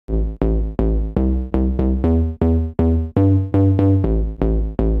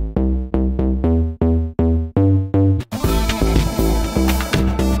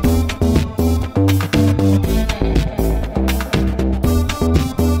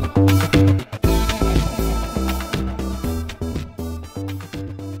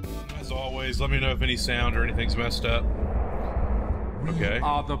know if any sound or anything's messed up. Okay. We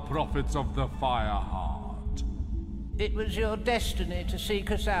are the prophets of the Fireheart. It was your destiny to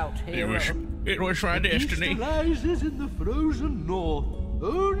seek us out, hero. It was my destiny. East rises in the frozen north.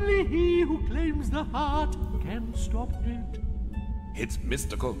 Only he who claims the heart can stop it. Its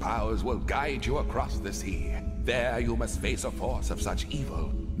mystical powers will guide you across the sea. There you must face a force of such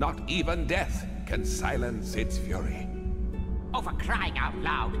evil. Not even death can silence its fury. Oh, for crying out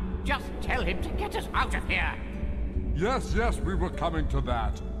loud! Just tell him to get us out of here! Yes, yes, we were coming to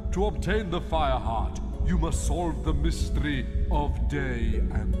that. To obtain the Fireheart, you must solve the mystery of day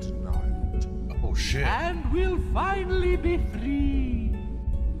and night. Oh, shit. And we'll finally be free.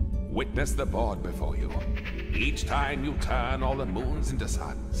 Witness the board before you. Each time you turn all the moons into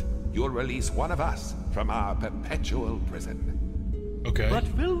suns, you'll release one of us from our perpetual prison. Okay. But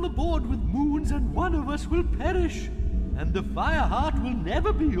fill the board with moons and one of us will perish. And the Fireheart will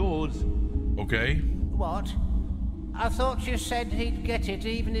never be yours. Okay. What? I thought you said he'd get it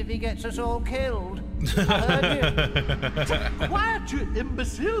even if he gets us all killed. I heard you. Quiet, you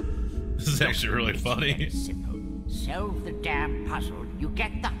imbecile. This is actually really funny. Simple. Solve the damn puzzle. You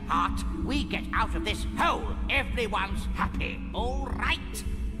get the heart, we get out of this hole. Everyone's happy. All right?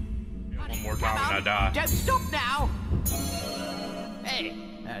 One more time and I die. Don't stop now! Hey,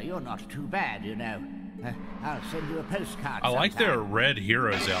 you're not too bad, you know. I'll send you a postcard. I like their sometime. red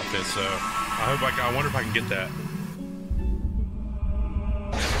heroes outfit, so I wonder if I can get that.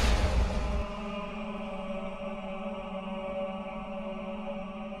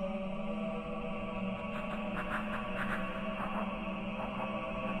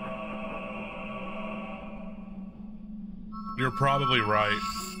 You're probably right.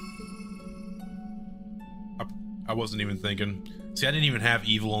 I wasn't even thinking. See, I didn't even have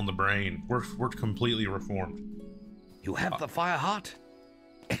evil on the brain. We're completely reformed. You have the Fireheart?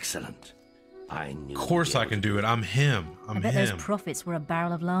 Excellent. I knew. Of course I can do it. I'm him. I bet those prophets were a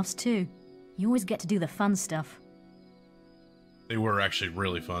barrel of laughs too. You always get to do the fun stuff. They were actually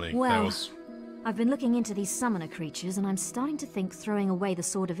really funny. Well, I've been looking into these summoner creatures, and I'm starting to think throwing away the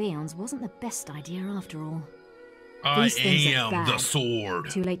Sword of Eons wasn't the best idea after all. I These things are am the bad. sword.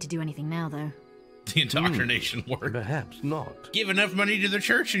 Too late to do anything now, though. The indoctrination word. Perhaps not. Give enough money to the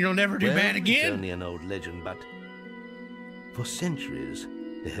church and you'll never do bad It's again. only an old legend, but for centuries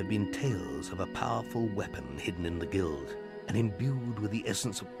there have been tales of a powerful weapon hidden in the guild and imbued with the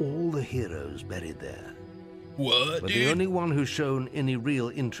essence of all the heroes buried there. What, But dude? the only one who's shown any real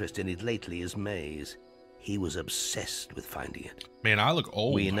interest in it lately is Maze. He was obsessed with finding it. Man, I look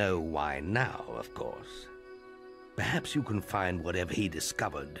old. We know why now, of course. Perhaps you can find whatever he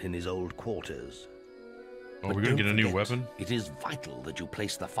discovered in his old quarters. Oh, But we're gonna don't get a new forget, weapon? It is vital that you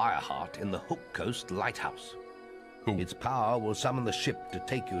place the Fireheart in the Hook Coast Lighthouse. Cool. Its power will summon the ship to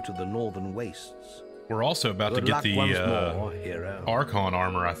take you to the northern wastes. We're also about to Good get luck the once more, hero. Archon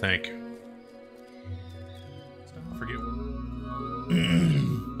armor, I think. I forget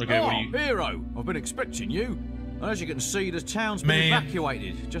what. Okay, what do you... Hero, I've been expecting you. And as you can see, the town's been Man.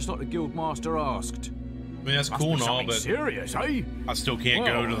 evacuated, just like the Guildmaster asked. I mean, that's Must cool be and all, something but serious, eh? I still can't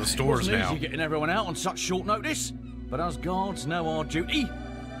go to the It stores wasn't now. easy getting everyone out on such short notice, but us guards know our duty.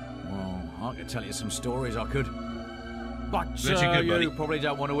 Well, I could tell you some stories, I could. But Bet you could, buddy. you probably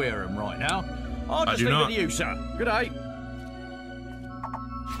don't want to hear them right now. I'll just do leave not. it to you, sir. Good day.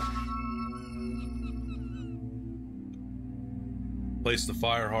 Place the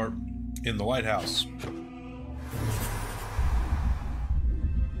Fireheart in the lighthouse.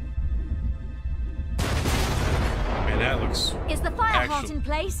 Man, that looks... Is the Fireheart in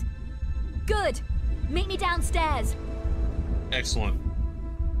place? Good. Meet me downstairs. excellent.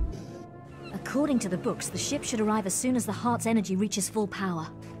 According to the books, the ship should arrive as soon as the heart's energy reaches full power.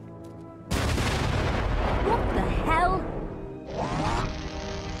 What the hell?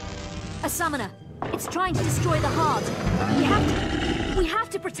 A summoner. It's trying to destroy the heart. We have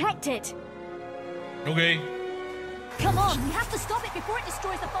to protect it. Okay. Come on, we have to stop it before it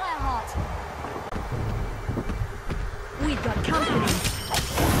destroys the fire heart. We've got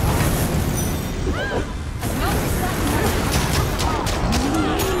company.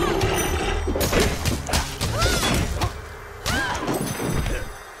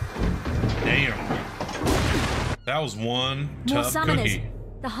 Damn. That was one More tough summoners. cookie.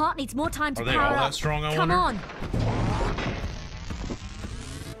 The heart needs more time to Are they power all up. that strong, I Come wonder? on.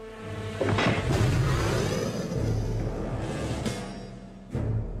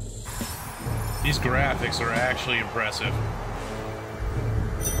 These graphics are actually impressive.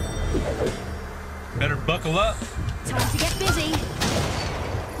 Better buckle up. Time to get busy.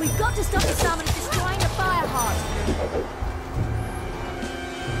 We've got to stop the summoners destroying the fire heart.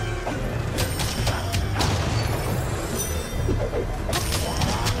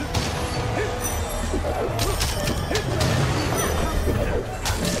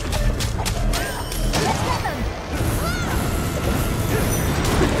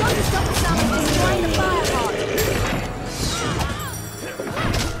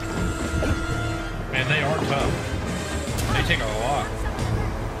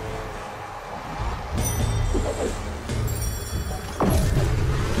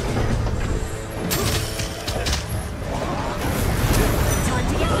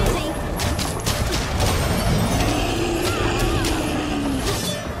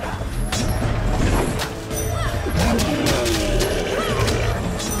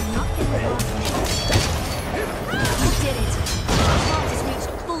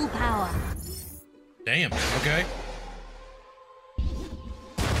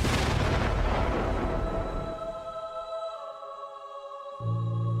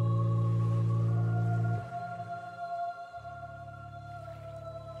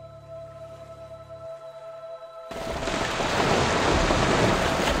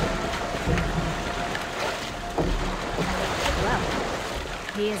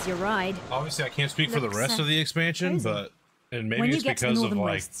 Here's your ride. Obviously, I can't speak for the rest of the expansion, crazy. but and maybe When you it's get to the because of Northern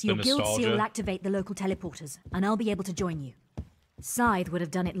like Wastes, the your guild seal will nostalgia. activate the local teleporters, and I'll be able to join you. Scythe would have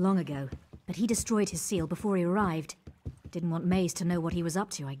done it long ago, but he destroyed his seal before he arrived. Didn't want Maze to know what he was up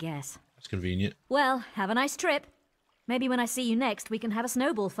to, I guess. That's convenient. Well, have a nice trip. Maybe when I see you next, we can have a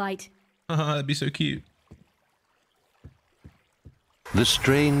snowball fight. That'd be so cute. The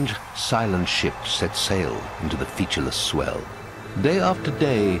strange, silent ship set sail into the featureless swell. Day after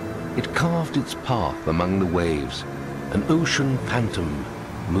day, it carved its path among the waves, an ocean phantom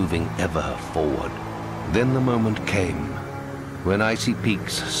moving ever forward. Then the moment came, when icy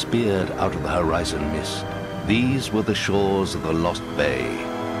peaks speared out of the horizon mist. These were the shores of the Lost Bay.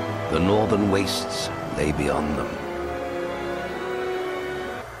 The Northern Wastes lay beyond them.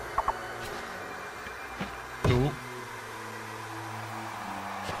 Cool.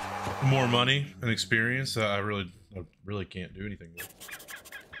 More money and experience. I really can't do anything with.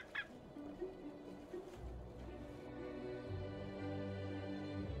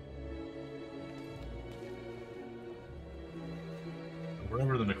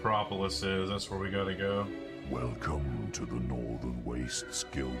 Wherever the necropolis is, that's where we gotta go. Welcome to the Northern Wastes,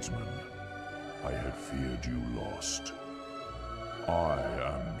 guildsman. I had feared you lost. I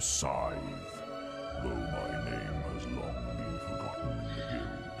am Scythe, though my name has long been forgotten in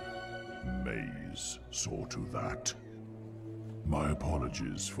the guild. Maze saw to that. My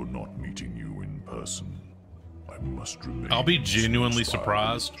apologies for not meeting you in person. I must remain. I'll be genuinely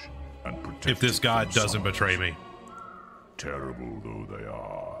surprised and if this guy protective doesn't of betray me. Terrible though they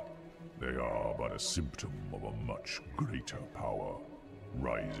are but a symptom of a much greater power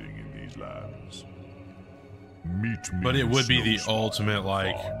rising in these lands. Meet me. But it in would be the Snowspire, ultimate,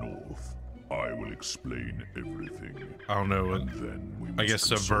 like, far north. I will explain everything. I don't know, And then we I must guess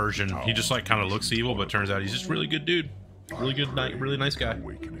consult subversion. the He just like kind of town's looks evil, but turns out he's just a really good dude. Really good, really nice guy.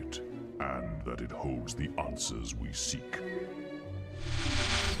 Awaken it, and that it holds the answers we seek.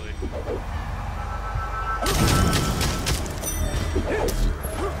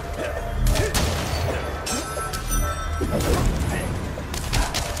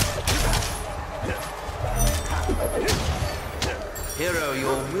 Hero,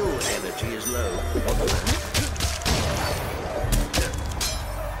 your will energy is low.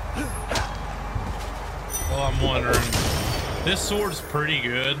 Well, I'm wondering. This sword's pretty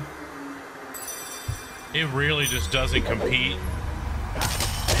good. It really just doesn't compete,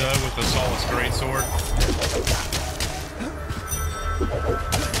 though, with the Solace Greatsword.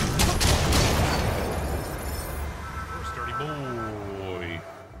 Sturdy boy.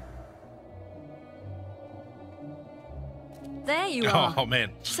 There you are. Oh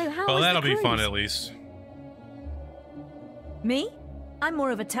man. So how Well, was the that'll be fun cruise? at least. Me? I'm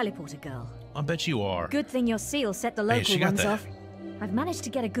more of a teleporter girl. I bet you are. Good thing your seal set the Hey, local she got ones that. off. I've managed to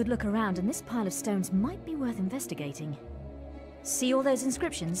get a good look around, and this pile of stones might be worth investigating. See all those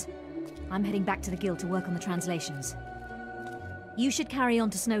inscriptions? I'm heading back to the guild to work on the translations. You should carry on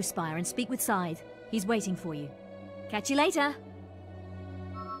to Snowspire and speak with Scythe. He's waiting for you. Catch you later.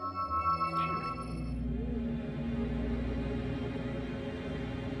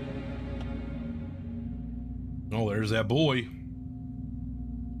 Oh, there's that boy.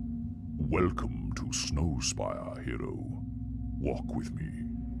 Welcome to Snowspire, hero. Walk with me.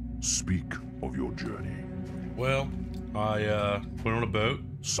 Speak of your journey. Well, I went on a boat, grew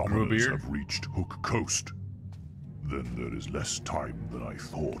a Summoners beard. have reached Hook Coast. Then there is less time than I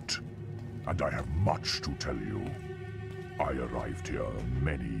thought, and I have much to tell you. I arrived here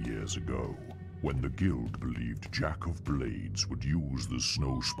many years ago, when the guild believed Jack of Blades would use the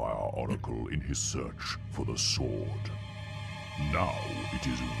Snowspire Oracle in his search for the sword. Now it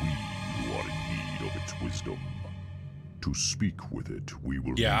is we who are in need of its wisdom. To speak with it, we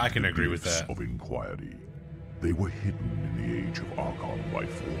will Yeah, need I can the agree with glyphs that. of inquiry. They were hidden in the Age of Archon by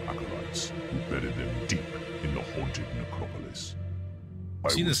 4 acolytes who buried them deep in the haunted necropolis.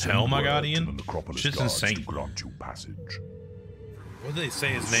 See will this send helm I got, word to Ian? the necropolis Shit's guards insane. to grant you passage. What did they say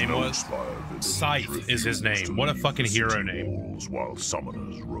his name was? Snowspire village Scythe is his refuse name. to What a leave fucking the hero city name. walls while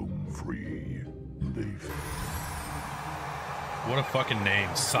summoners roam free. They What a fucking name,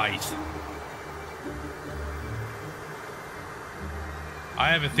 Scythe. I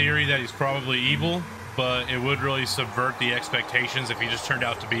have a theory that he's probably evil, but it would really subvert the expectations if he just turned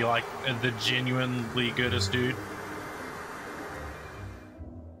out to be like the genuinely goodest dude.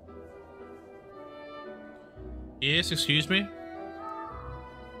 Yes, excuse me?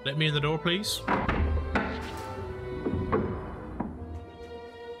 Let me in the door, please.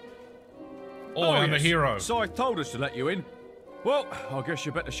 Oh, I'm a yes. hero. Scythe told us to let you in. Well, I guess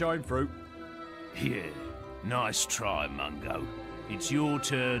you better show him through. Yeah, nice try, Mungo. It's your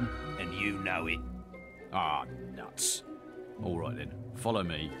turn, and you know it. Ah, nuts. All right then, follow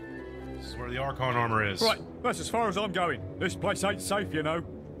me. This is where the Archon armor is. Right, that's as far as I'm going. This place ain't safe, you know.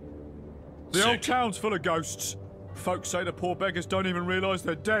 The old town's full of ghosts. Folks say the poor beggars don't even realise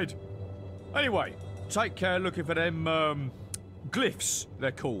they're dead. Anyway, take care looking for them, glyphs,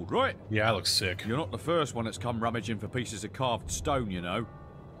 they're called, right? Yeah, that looks sick. You're not the first one that's come rummaging for pieces of carved stone, you know.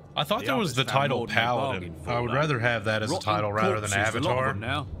 I thought there was the title Paladin. I would rather have that as a title rather than Avatar.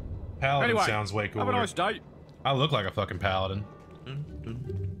 Now. Paladin Anyway, sounds way cooler. Have a nice day. I look like a fucking Paladin.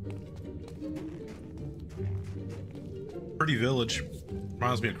 Pretty village.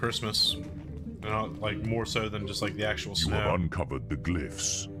 Reminds me of Christmas. Like more so than just like the actual snow. You have uncovered the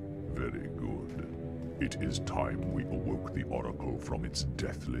glyphs. Very good. It is time we awoke the Oracle from its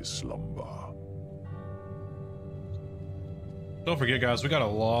deathless slumber. Don't forget, guys, we got a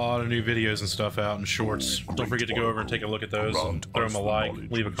lot of new videos and stuff out and shorts. Don't forget to go over and take a look at those and throw them a like,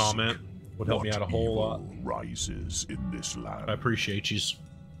 leave a comment. Would help me out a whole lot. Rises in this land. I appreciate yous.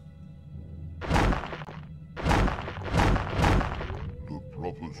 The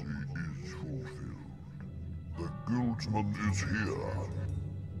prophecy is fulfilled. The guildsman is here.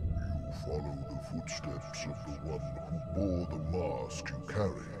 You follow the footsteps of the one who bore the mask you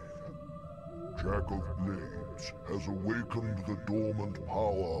carry. Jack of Blades has awakened the dormant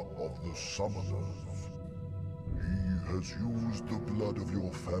power of the Summoners. He has used the blood of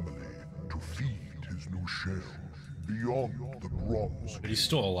your family to feed his new shell beyond the Bronze Gate. But he's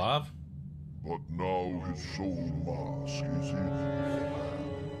still alive? But now his soul mask is in your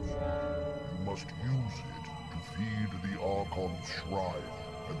hands. You must use it to feed the Archon's shrine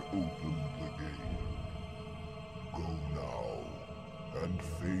and open the gate. Go now and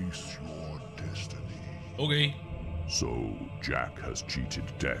face your destiny. Okay. So, Jack has cheated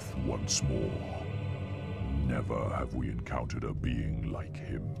death once more. Never have we encountered a being like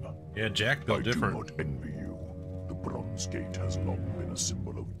him. Yeah, Jack built different. I do not envy you. The Bronze Gate has long been a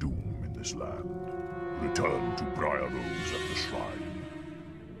symbol of doom in this land. Return to Briar Rose at the shrine.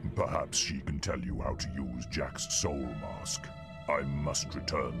 Perhaps she can tell you how to use Jack's soul mask. I must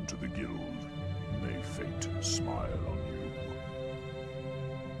return to the guild. May fate smile on you.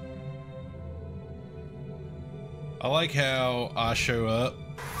 I like how I show up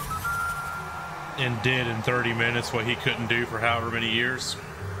and did in 30 minutes what he couldn't do for however many years.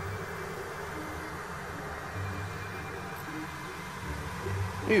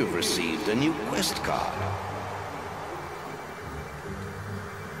 You've received a new quest card.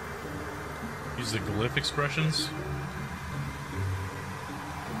 Use the glyph expressions.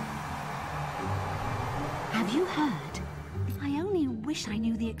 Have you heard? I only wish I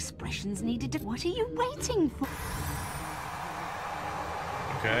knew the expressions needed to... What are you waiting for?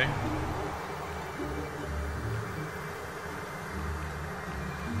 Okay.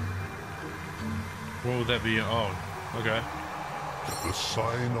 What would that be? Oh, okay. The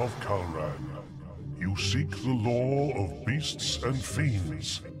sign of Kalran. You seek the law of beasts and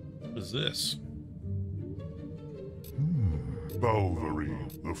fiends. What is this?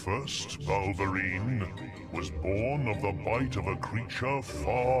 Balverine. The first Balverine was born of the bite of a creature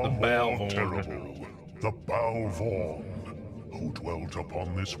far more terrible. The Balvorn, who dwelt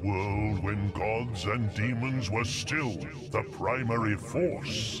upon this world when gods and demons were still the primary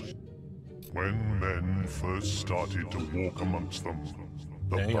force. When men first started to walk amongst them,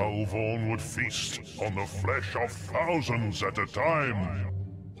 the Balvorn would feast on the flesh of thousands at a time.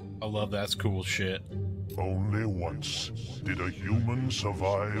 I love that's cool shit. Only once did a human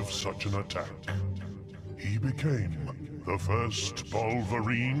survive such an attack. He became the first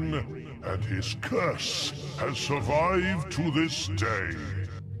Balverine, and his curse has survived to this day.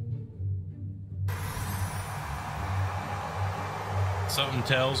 Something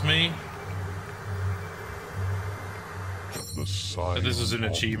tells me the sign this is an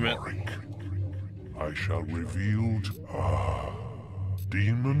achievement. I shall reveal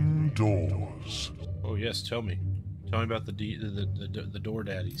demon doors. Oh yes, tell me. Tell me about the door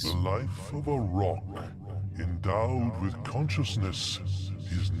daddies. The life of a rock endowed with consciousness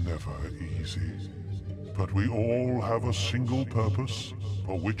is never easy. But we all have a single purpose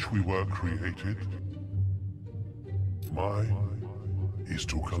for which we were created. Mine is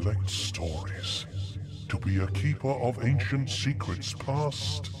to collect stories, to be a keeper of ancient secrets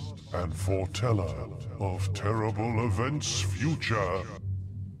past, and foreteller of terrible events future.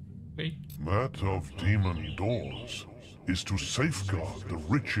 That of demon doors is to safeguard the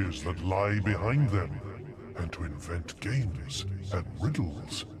riches that lie behind them, and to invent games and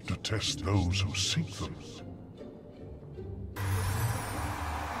riddles to test those who seek them.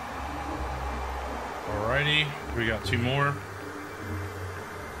 Alrighty, we got two more.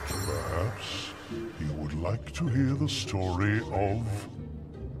 Perhaps you would like to hear the story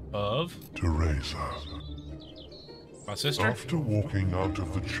of Teresa. My sister? After walking out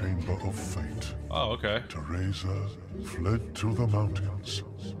of the Chamber of Fate, Teresa fled to the mountains,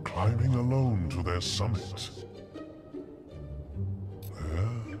 climbing alone to their summit.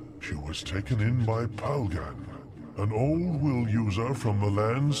 There, she was taken in by Palgan, an old will user from the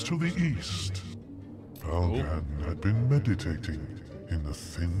lands to the east. Palgan had been meditating in the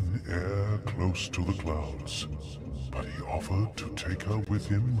thin air close to the clouds, but he offered to take her with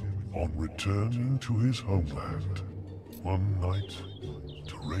him on returning to his homeland. One night,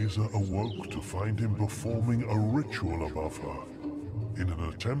 Teresa awoke to find him performing a ritual above her, in an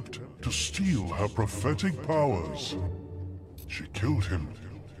attempt to steal her prophetic powers. She killed him,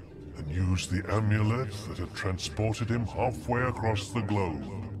 and used the amulet that had transported him halfway across the globe.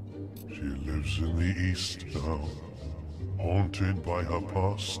 She lives in the East now, haunted by her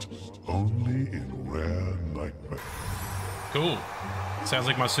past only in rare nightmares. Cool. Sounds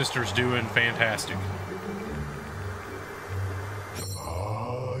like my sister's doing fantastic.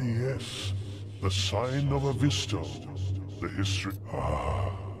 Ah, yes. The sign of Avisto. The history.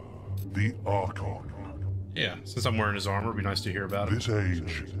 Ah, the Archon. Yeah, since I'm wearing his armor, it'd be nice to hear about it. This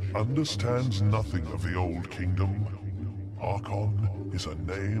age understands nothing of the Old Kingdom. Archon is a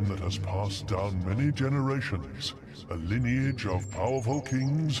name that has passed down many generations, a lineage of powerful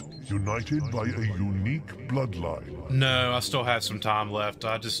kings united by a unique bloodline. No, I still had some time left.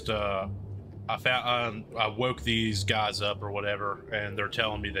 I just, I woke these guys up or whatever, and they're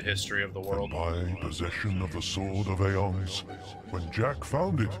telling me the history of the world. By possession of the Sword of Aeons, when Jack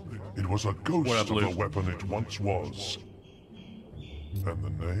found it, it was a ghost of the weapon it once was. And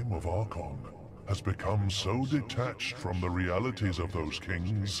the name of Archon has become so detached from the realities of those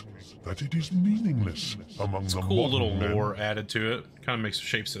kings that it is meaningless among the Cool little modern lore men. added to it. Kind of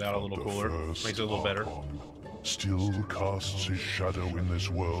shapes it out a little cooler. Makes it a little better. Still casts his shadow in this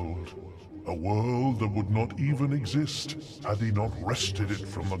world. A world that would not even exist had he not wrested it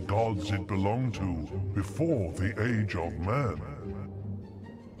from the gods it belonged to before the age of man.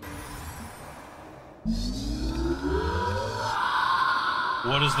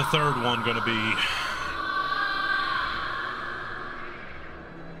 What is the third one gonna be?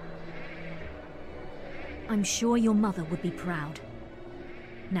 I'm sure your mother would be proud.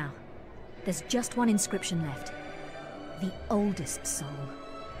 Now, there's just one inscription left. The oldest soul.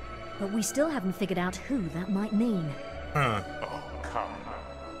 But we still haven't figured out who that might mean. Huh. Oh, come.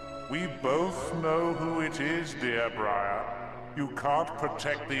 We both know who it is, dear Briar. You can't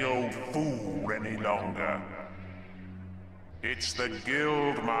protect the old fool any longer. It's the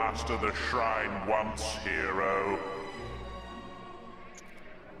guild master the shrine wants, hero.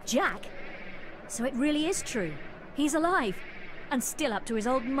 Jack? So it really is true. He's alive, and still up to his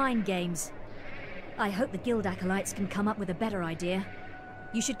old mind games. I hope the guild acolytes can come up with a better idea.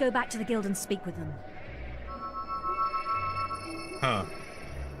 You should go back to the guild and speak with them. Huh.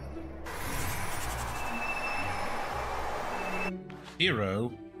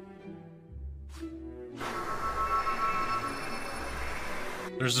 Hero?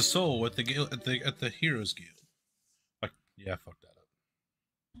 There's a soul at the guild, at the Heroes Guild. Yeah, fuck that up.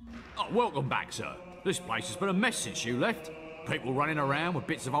 Oh, welcome back, sir. This place has been a mess since you left. People running around with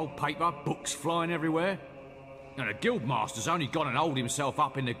bits of old paper, books flying everywhere. And the guildmaster's only gone and holed himself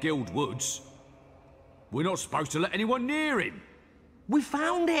up in the guild woods. We're not supposed to let anyone near him. We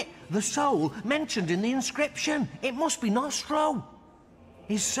found it! The soul mentioned in the inscription. It must be Nostro.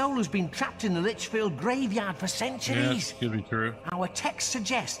 His soul has been trapped in the Litchfield graveyard for centuries. Yeah, could be true. Our texts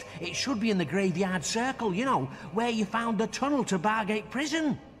suggest it should be in the graveyard circle, you know, where you found the tunnel to Bargate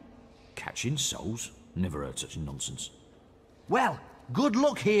Prison. Catching souls? Never heard such nonsense. Well, good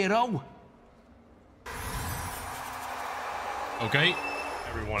luck, hero. Okay,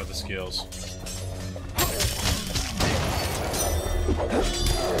 every one of the skills.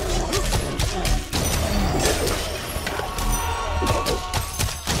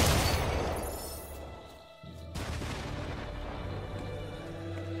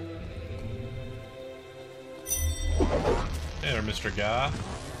 There, Mr. Guy.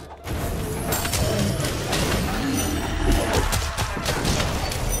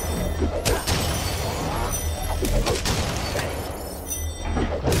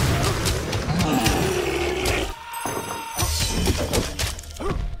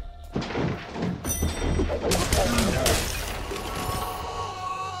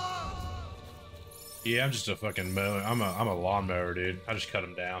 Yeah, I'm just a fucking mower. I'm a lawnmower, dude. I just cut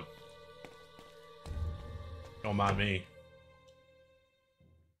him down. Don't mind me.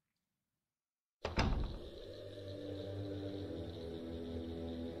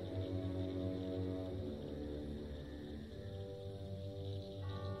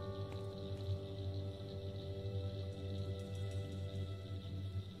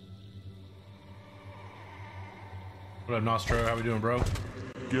 What up, Nostro? How we doing, bro?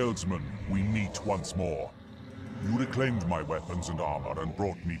 Guildsman, we meet once more. You reclaimed my weapons and armor and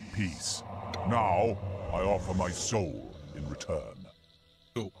brought me peace. Now, I offer my soul in return.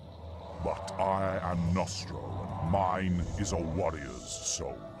 Cool. But I am Nostro, and mine is a warrior's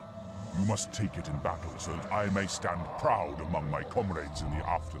soul. You must take it in battle so that I may stand proud among my comrades in the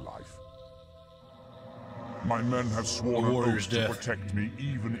afterlife. My men have sworn an oath to protect me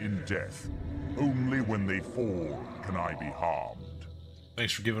even in death. Only when they fall can I be harmed.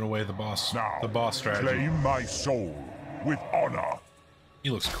 Thanks for giving away the boss. Now, the boss strategy. Claim my soul with honor.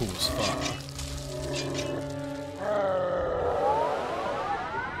 He looks cool as fuck.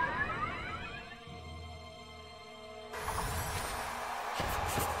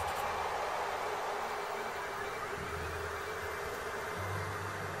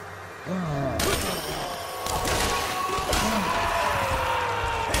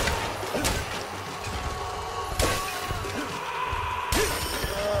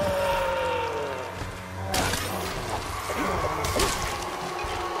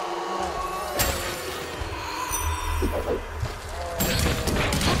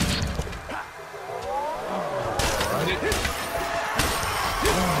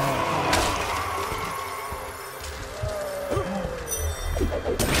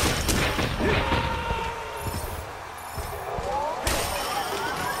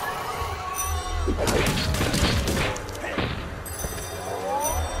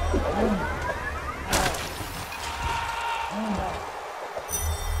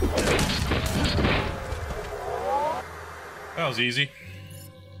 That was easy.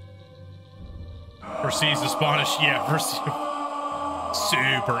 Proceeds to spawn a super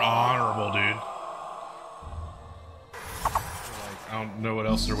honorable, dude. I don't know what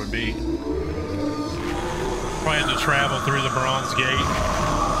else there would be. Probably have to travel through the Bronze Gate.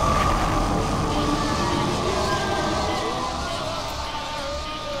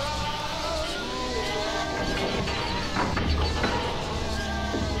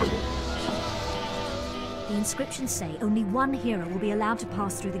 The inscriptions say only one hero will be allowed to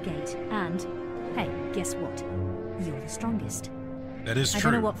pass through the gate, and, hey, guess what? You're the strongest. That is true. I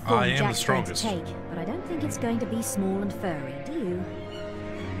don't know what form I am the Jack's going to strongest. take, but I don't think it's going to be small and furry, do you?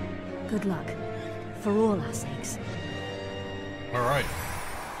 Good luck. For all our sakes. All right.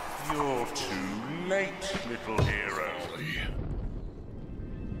 You're too late, little hero.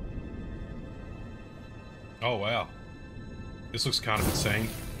 Oh, wow. This looks kind of insane.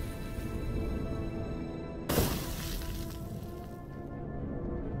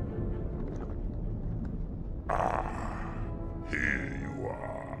 Here you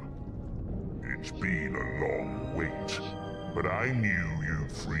are. It's been a long wait, but I knew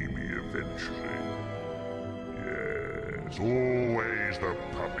you'd free me eventually. Yes, always the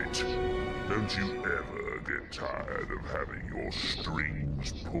puppet. Don't you ever get tired of having your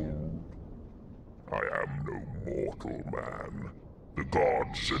strings pulled? I am no mortal man. The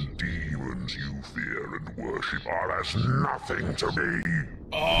gods and demons you fear and worship are as nothing to me.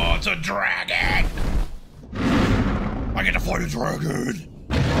 Oh, it's a dragon! I get to fight a dragon!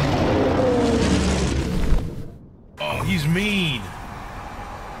 Oh, he's mean!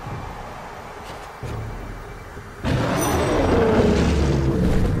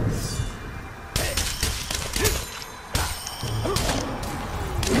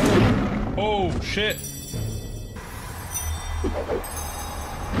 Oh, shit!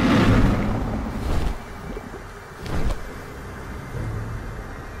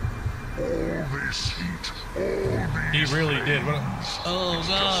 He really did. What oh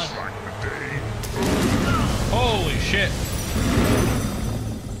god! Holy shit!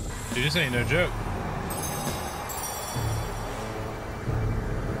 Dude, this ain't no joke.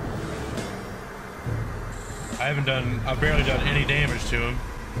 I've barely done any damage to him.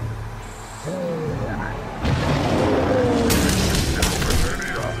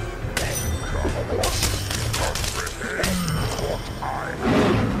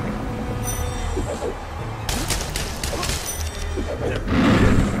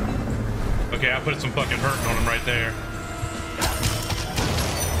 Okay, I put some fucking hurt on him right there.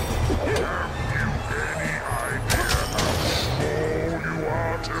 You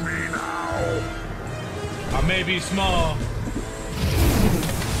are to me now. I may be small.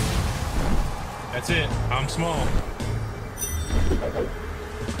 That's it. I'm small.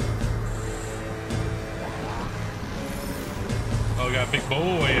 Oh, we got a big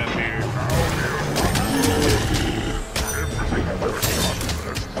boy up here.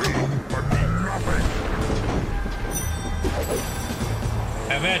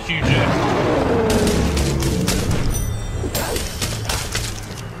 Have at you, Jeff.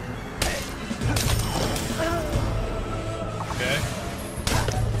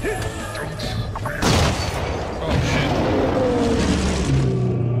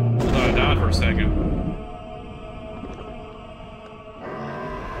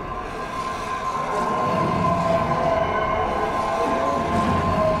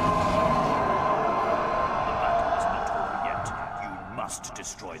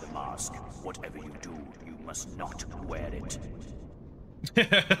 Whatever you do, you must not wear it.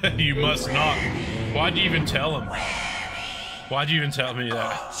 You must not. Why'd you even tell him? Why'd you even tell me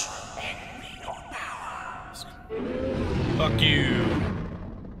that? Fuck you.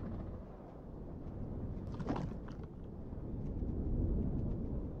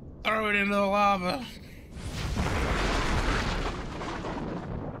 Throw it into the lava.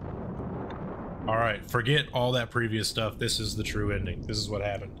 Alright, forget all that previous stuff. This is the true ending. This is what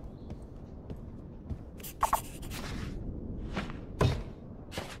happened.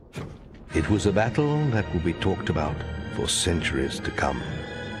 It was a battle that will be talked about for centuries to come.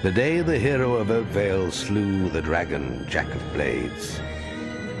 The day the hero of Oakvale slew the dragon, Jack of Blades.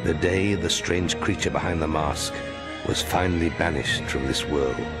 The day the strange creature behind the mask was finally banished from this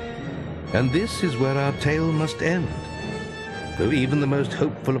world. And this is where our tale must end. Though even the most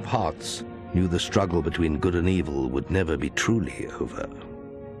hopeful of hearts knew the struggle between good and evil would never be truly over.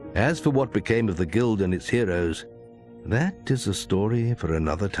 As for what became of the guild and its heroes, that is a story for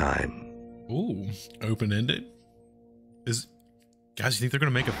another time. Ooh, open-ended? Guys, you think they're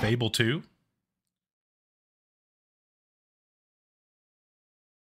gonna make a Fable 2?